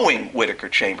even knowing Whittaker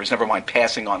Chambers, never mind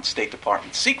passing on State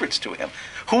Department secrets to him,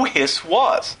 who Hiss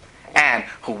was, and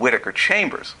who Whittaker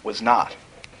Chambers was not.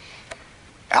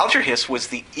 Alger Hiss was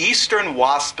the Eastern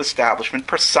WASP establishment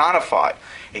personified,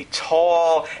 a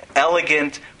tall,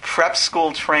 elegant, prep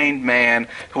school-trained man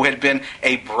who had been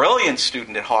a brilliant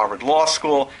student at Harvard Law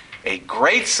School, a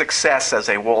great success as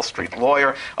a Wall Street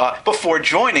lawyer before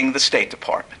joining the State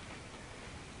Department,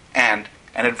 and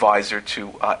an advisor to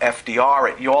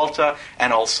FDR at Yalta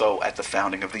and also at the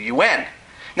founding of the UN.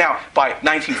 Now, by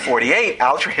 1948,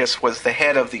 Alger Hiss was the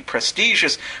head of the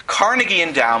prestigious Carnegie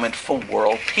Endowment for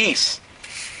World Peace.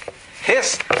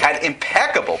 Hiss had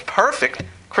impeccable, perfect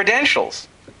credentials.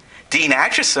 Dean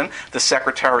Acheson, the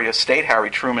Secretary of State, Harry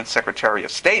Truman's Secretary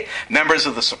of State, members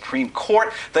of the Supreme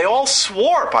Court, they all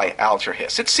swore by Alger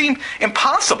Hiss. It seemed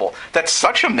impossible that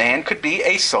such a man could be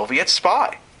a Soviet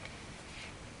spy.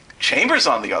 Chambers,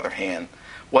 on the other hand,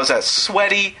 was a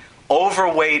sweaty,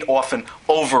 overweight, often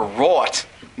overwrought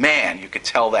man. You could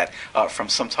tell that from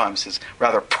sometimes his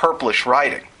rather purplish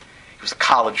writing. He was a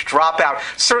college dropout,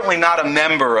 certainly not a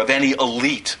member of any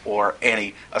elite or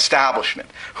any establishment,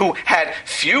 who had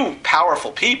few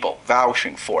powerful people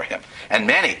vouching for him, and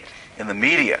many in the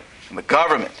media, in the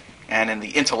government, and in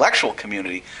the intellectual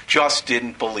community just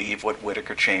didn't believe what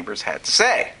Whittaker Chambers had to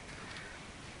say.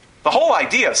 The whole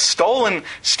idea of stolen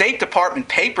State Department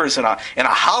papers in a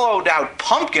hollowed-out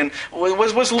pumpkin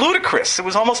was ludicrous. It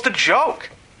was almost a joke.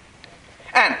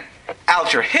 And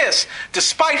Alger Hiss,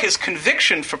 despite his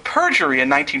conviction for perjury in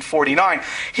 1949,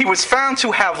 he was found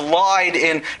to have lied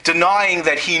in denying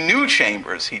that he knew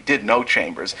Chambers. He did know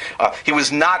Chambers. He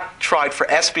was not tried for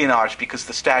espionage because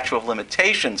the statute of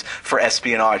limitations for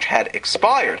espionage had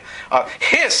expired.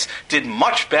 Hiss did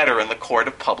much better in the court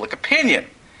of public opinion.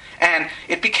 And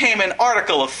it became an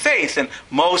article of faith in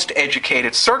most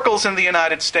educated circles in the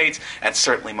United States, and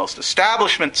certainly most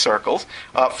establishment circles,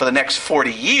 for the next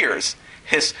 40 years.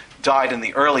 Hiss died in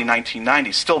the early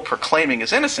 1990s, still proclaiming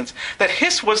his innocence, that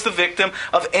Hiss was the victim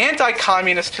of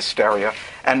anti-communist hysteria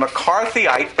and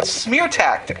McCarthyite smear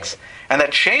tactics, and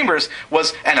that Chambers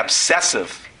was an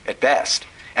obsessive at best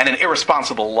and an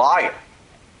irresponsible liar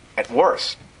at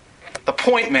worst. The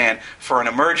point man for an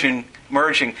emerging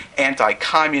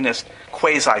anti-communist,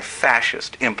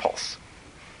 quasi-fascist impulse.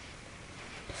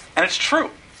 And it's true.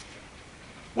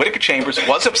 Whittaker Chambers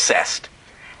was obsessed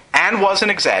and was an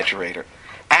exaggerator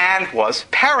and was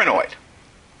paranoid.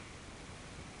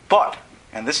 But,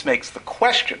 and this makes the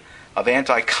question of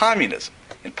anti-communism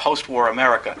in post-war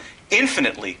America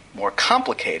infinitely more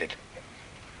complicated,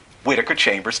 Whittaker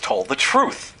Chambers told the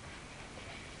truth.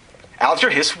 Alger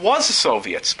Hiss was a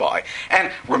Soviet spy,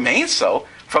 and remained so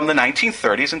from the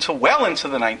 1930s until well into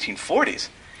the 1940s,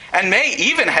 and may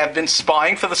even have been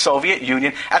spying for the Soviet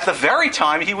Union at the very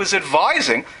time he was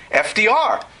advising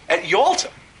FDR at Yalta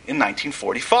in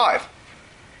 1945.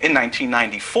 In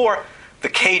 1994, the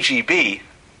KGB,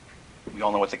 we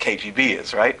all know what the KGB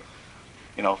is, right?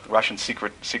 You know, the Russian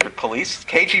secret police,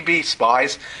 KGB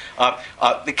spies.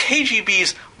 The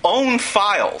KGB's own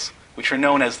files, which are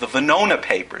known as the Venona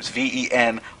Papers,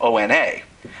 Venona,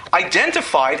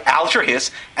 identified Alger Hiss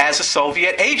as a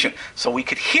Soviet agent, so we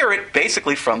could hear it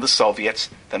basically from the Soviets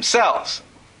themselves.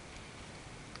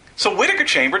 So Whittaker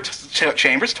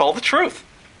Chambers told the truth,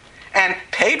 and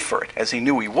paid for it, as he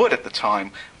knew he would at the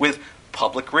time, with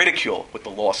public ridicule, with the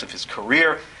loss of his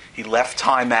career. He left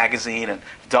Time magazine and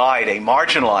died a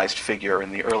marginalized figure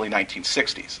in the early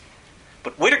 1960s.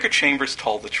 But Whittaker Chambers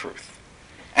told the truth.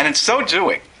 And in so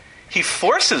doing, he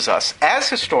forces us, as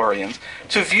historians,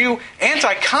 to view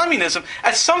anti-communism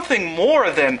as something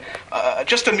more than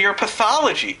just a mere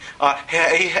pathology,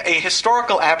 a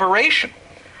historical aberration,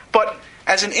 but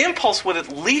as an impulse with at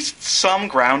least some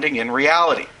grounding in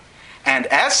reality, and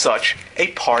as such, a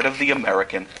part of the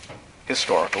American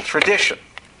historical tradition.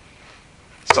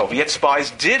 Soviet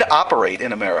spies did operate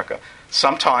in America,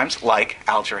 sometimes, like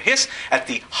Alger Hiss, at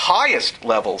the highest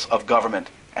levels of government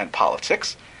and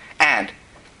politics, and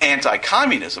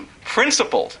anti-communism,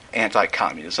 principled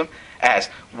anti-communism, as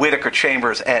Whittaker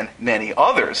Chambers and many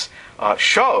others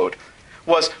showed,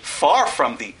 was far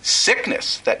from the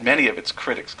sickness that many of its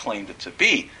critics claimed it to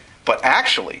be, but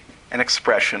actually an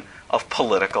expression of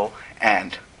political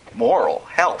and moral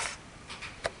health.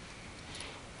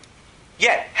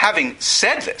 Yet, having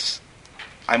said this,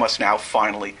 I must now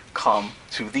finally come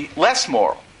to the less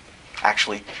moral,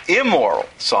 actually immoral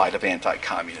side of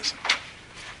anti-communism.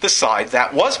 The side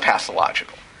that was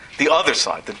pathological, the other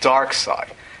side, the dark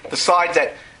side, the side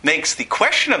that makes the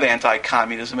question of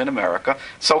anti-communism in America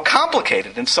so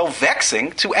complicated and so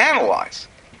vexing to analyze.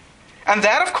 And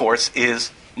that, of course,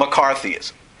 is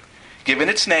McCarthyism, given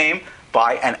its name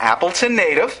by an Appleton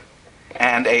native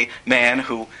and a man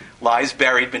who lies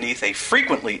buried beneath a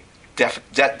frequently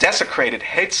desecrated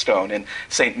headstone in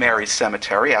St. Mary's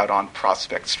Cemetery out on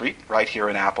Prospect Street, right here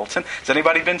in Appleton. Has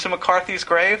anybody been to McCarthy's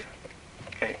grave?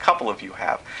 Okay, a couple of you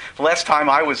have. The last time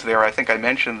I was there, I think I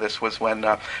mentioned this, was when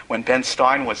Ben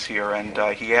Stein was here, and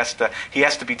he asked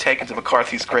to be taken to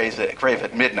McCarthy's grave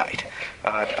at midnight.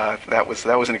 That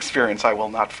was an experience I will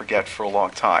not forget for a long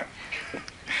time.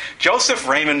 Joseph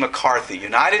Raymond McCarthy,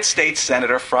 United States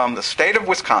Senator from the state of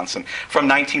Wisconsin from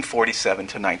 1947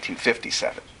 to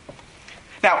 1957.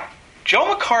 Now, Joe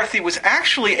McCarthy was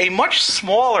actually a much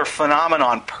smaller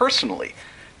phenomenon personally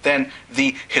than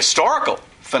the historical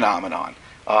phenomenon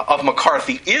of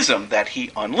McCarthyism that he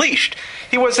unleashed.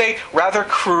 He was a rather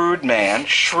crude man,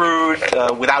 shrewd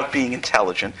without being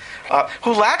intelligent,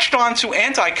 who latched on to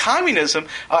anti-communism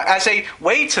as a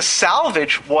way to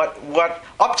salvage what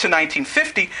up to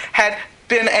 1950 had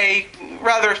been a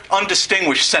rather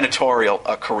undistinguished senatorial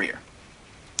career.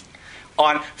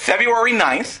 On February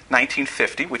 9th,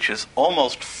 1950, which is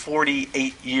almost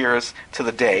 48 years to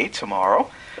the day tomorrow,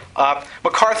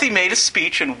 McCarthy made a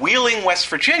speech in Wheeling, West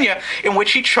Virginia, in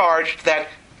which he charged that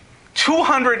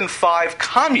 205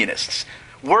 communists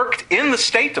worked in the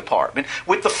State Department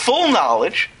with the full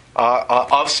knowledge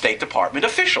of State Department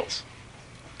officials.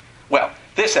 Well,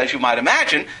 this, as you might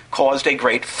imagine, caused a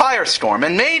great firestorm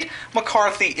and made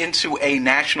McCarthy into a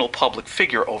national public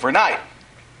figure overnight.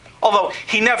 Although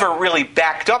he never really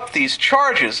backed up these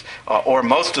charges, or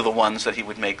most of the ones that he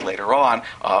would make later on,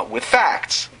 with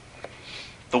facts.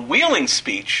 The Wheeling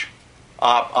speech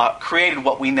created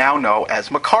what we now know as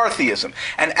McCarthyism,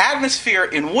 an atmosphere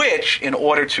in which, in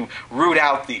order to root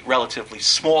out the relatively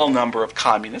small number of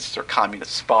communists or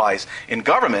communist spies in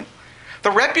government, the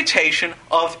reputation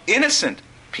of innocent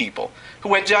people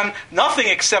who had done nothing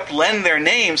except lend their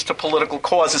names to political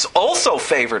causes also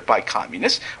favored by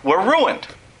communists were ruined.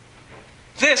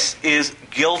 This is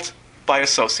guilt by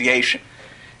association,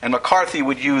 and McCarthy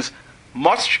would use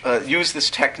this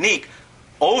technique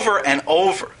over and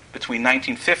over between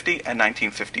 1950 and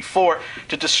 1954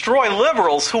 to destroy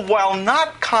liberals who, while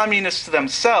not communists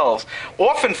themselves,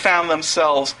 often found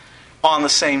themselves on the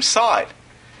same side,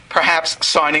 perhaps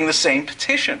signing the same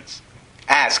petitions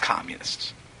as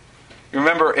communists. You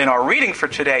remember in our reading for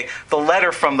today the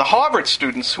letter from the Harvard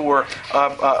students who were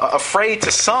afraid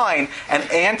to sign an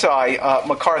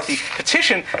anti-McCarthy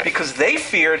petition because they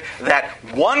feared that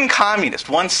one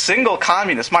single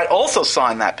communist, might also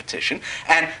sign that petition,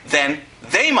 and then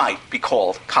they might be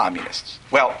called communists.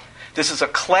 Well, this is a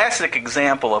classic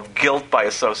example of guilt by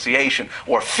association,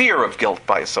 or fear of guilt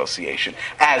by association,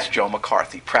 as Joe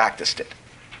McCarthy practiced it.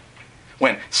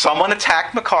 When someone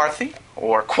attacked McCarthy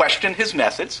or questioned his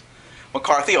methods,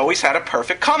 McCarthy always had a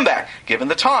perfect comeback, given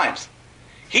the times.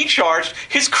 He charged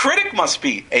his critic must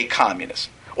be a communist,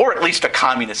 or at least a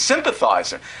communist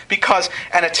sympathizer, because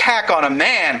an attack on a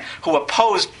man who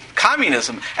opposed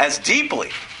communism as deeply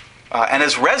and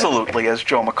as resolutely as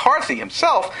Joe McCarthy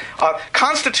himself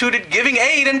constituted giving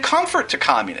aid and comfort to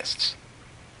communists.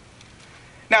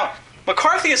 Now,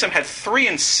 McCarthyism had three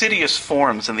insidious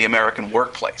forms in the American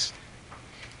workplace.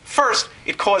 First,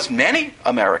 it caused many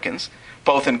Americans,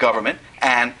 both in government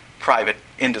and private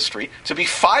industry, to be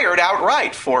fired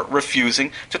outright for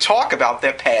refusing to talk about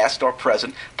their past or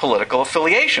present political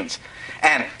affiliations.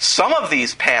 And some of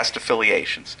these past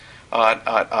affiliations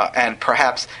and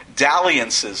perhaps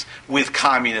dalliances with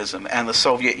communism and the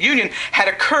Soviet Union had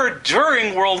occurred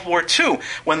during World War II,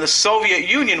 when the Soviet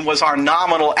Union was our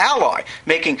nominal ally,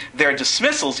 making their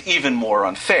dismissals even more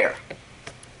unfair.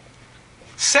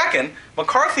 Second,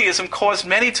 McCarthyism caused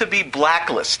many to be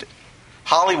blacklisted.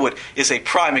 Hollywood is a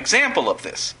prime example of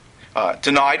this.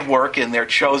 Denied work in their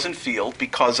chosen field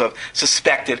because of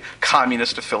suspected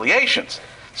communist affiliations.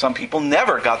 Some people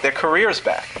never got their careers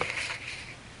back.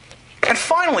 And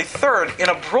finally, third, in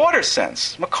a broader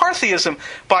sense, McCarthyism,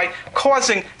 by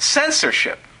causing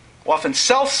censorship, often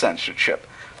self-censorship,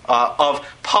 of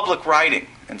public writing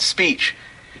and speech,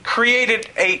 created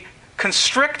a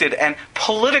constricted and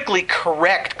politically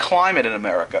correct climate in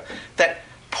America that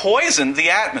poisoned the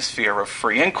atmosphere of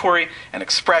free inquiry and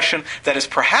expression that is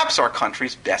perhaps our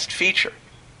country's best feature.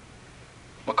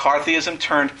 McCarthyism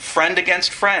turned friend against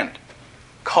friend,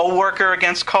 co-worker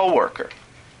against co-worker.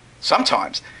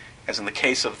 Sometimes, as in the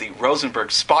case of the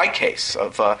Rosenberg spy case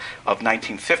of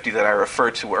 1950 that I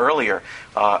referred to earlier,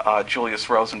 Julius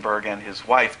Rosenberg and his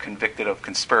wife convicted of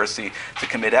conspiracy to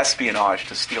commit espionage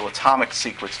to steal atomic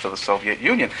secrets for the Soviet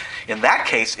Union. In that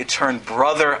case, it turned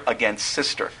brother against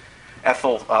sister.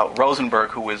 Ethel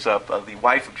Rosenberg, who was the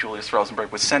wife of Julius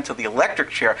Rosenberg, was sent to the electric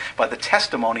chair by the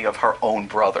testimony of her own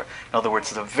brother. In other words,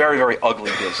 it's a very, very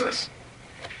ugly business.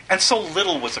 And so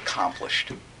little was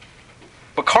accomplished.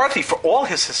 McCarthy, for all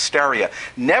his hysteria,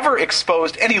 never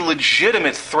exposed any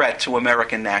legitimate threat to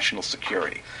American national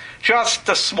security. Just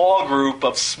a small group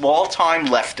of small-time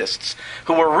leftists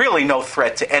who were really no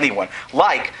threat to anyone,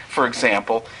 like, for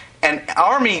example, an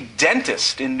army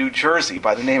dentist in New Jersey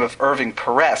by the name of Irving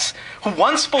Perez, who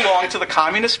once belonged to the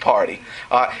Communist Party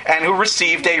and who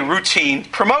received a routine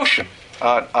promotion.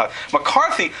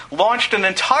 McCarthy launched an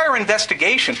entire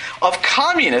investigation of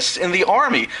communists in the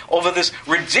army over this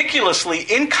ridiculously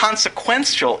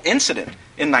inconsequential incident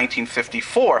in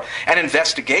 1954, an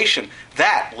investigation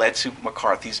that led to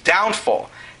McCarthy's downfall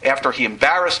after he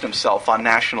embarrassed himself on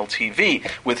national TV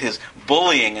with his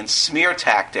bullying and smear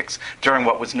tactics during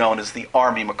what was known as the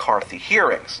Army McCarthy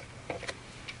hearings.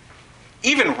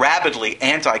 Even rabidly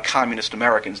anti-communist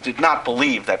Americans did not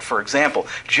believe that, for example,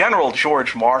 General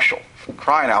George Marshall,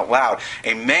 crying out loud,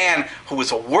 a man who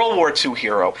was a World War II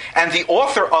hero and the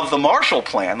author of the Marshall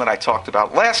Plan that I talked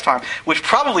about last time, which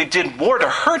probably did more to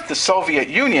hurt the Soviet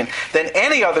Union than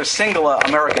any other single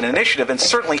American initiative, and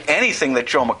certainly anything that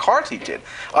Joe McCarthy did,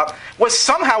 was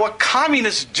somehow a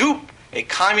communist dupe, a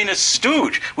communist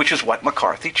stooge, which is what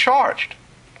McCarthy charged.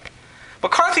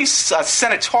 McCarthy's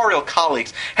senatorial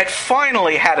colleagues had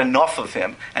finally had enough of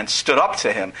him and stood up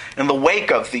to him. In the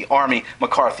wake of the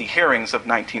Army-McCarthy hearings of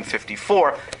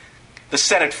 1954, the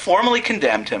Senate formally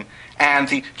condemned him, and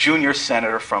the junior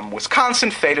senator from Wisconsin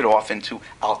faded off into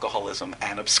alcoholism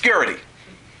and obscurity.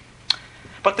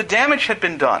 But the damage had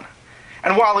been done.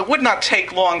 And while it would not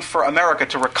take long for America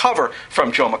to recover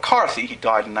from Joe McCarthy — he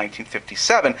died in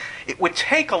 1957 — it would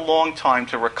take a long time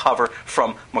to recover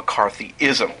from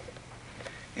McCarthyism.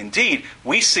 Indeed,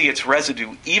 we see its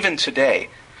residue even today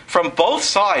from both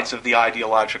sides of the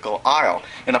ideological aisle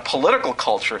in a political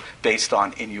culture based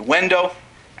on innuendo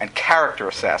and character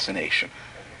assassination,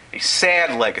 a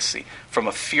sad legacy from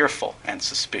a fearful and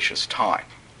suspicious time.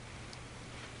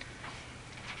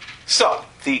 So,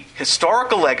 the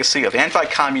historical legacy of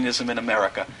anti-communism in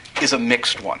America is a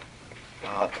mixed one,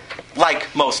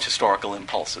 like most historical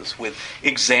impulses, with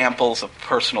examples of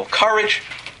personal courage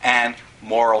and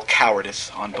moral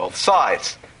cowardice on both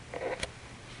sides.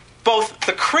 Both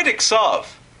the critics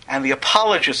of and the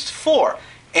apologists for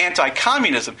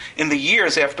anti-communism in the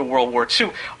years after World War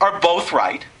II are both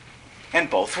right and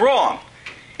both wrong,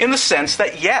 in the sense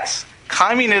that, yes,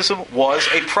 communism was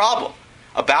a problem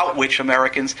about which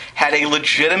Americans had a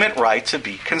legitimate right to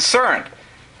be concerned.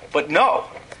 But no,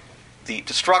 the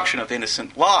destruction of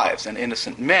innocent lives and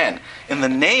innocent men in the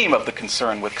name of the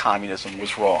concern with communism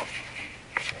was wrong.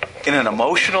 In an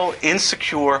emotional,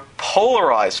 insecure,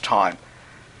 polarized time,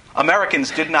 Americans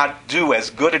did not do as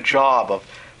good a job of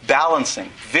balancing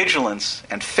vigilance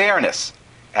and fairness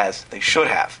as they should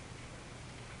have.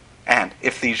 And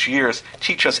if these years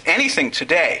teach us anything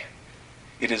today,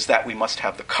 it is that we must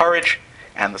have the courage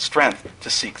and the strength to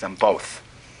seek them both.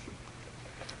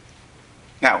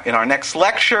 Now, in our next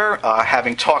lecture,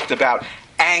 having talked about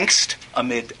angst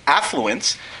amid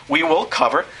affluence, we will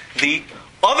cover the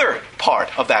other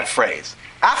part of that phrase,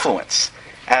 affluence,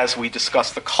 as we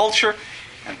discuss the culture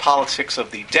and politics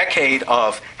of the decade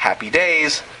of happy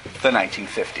days, the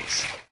 1950s.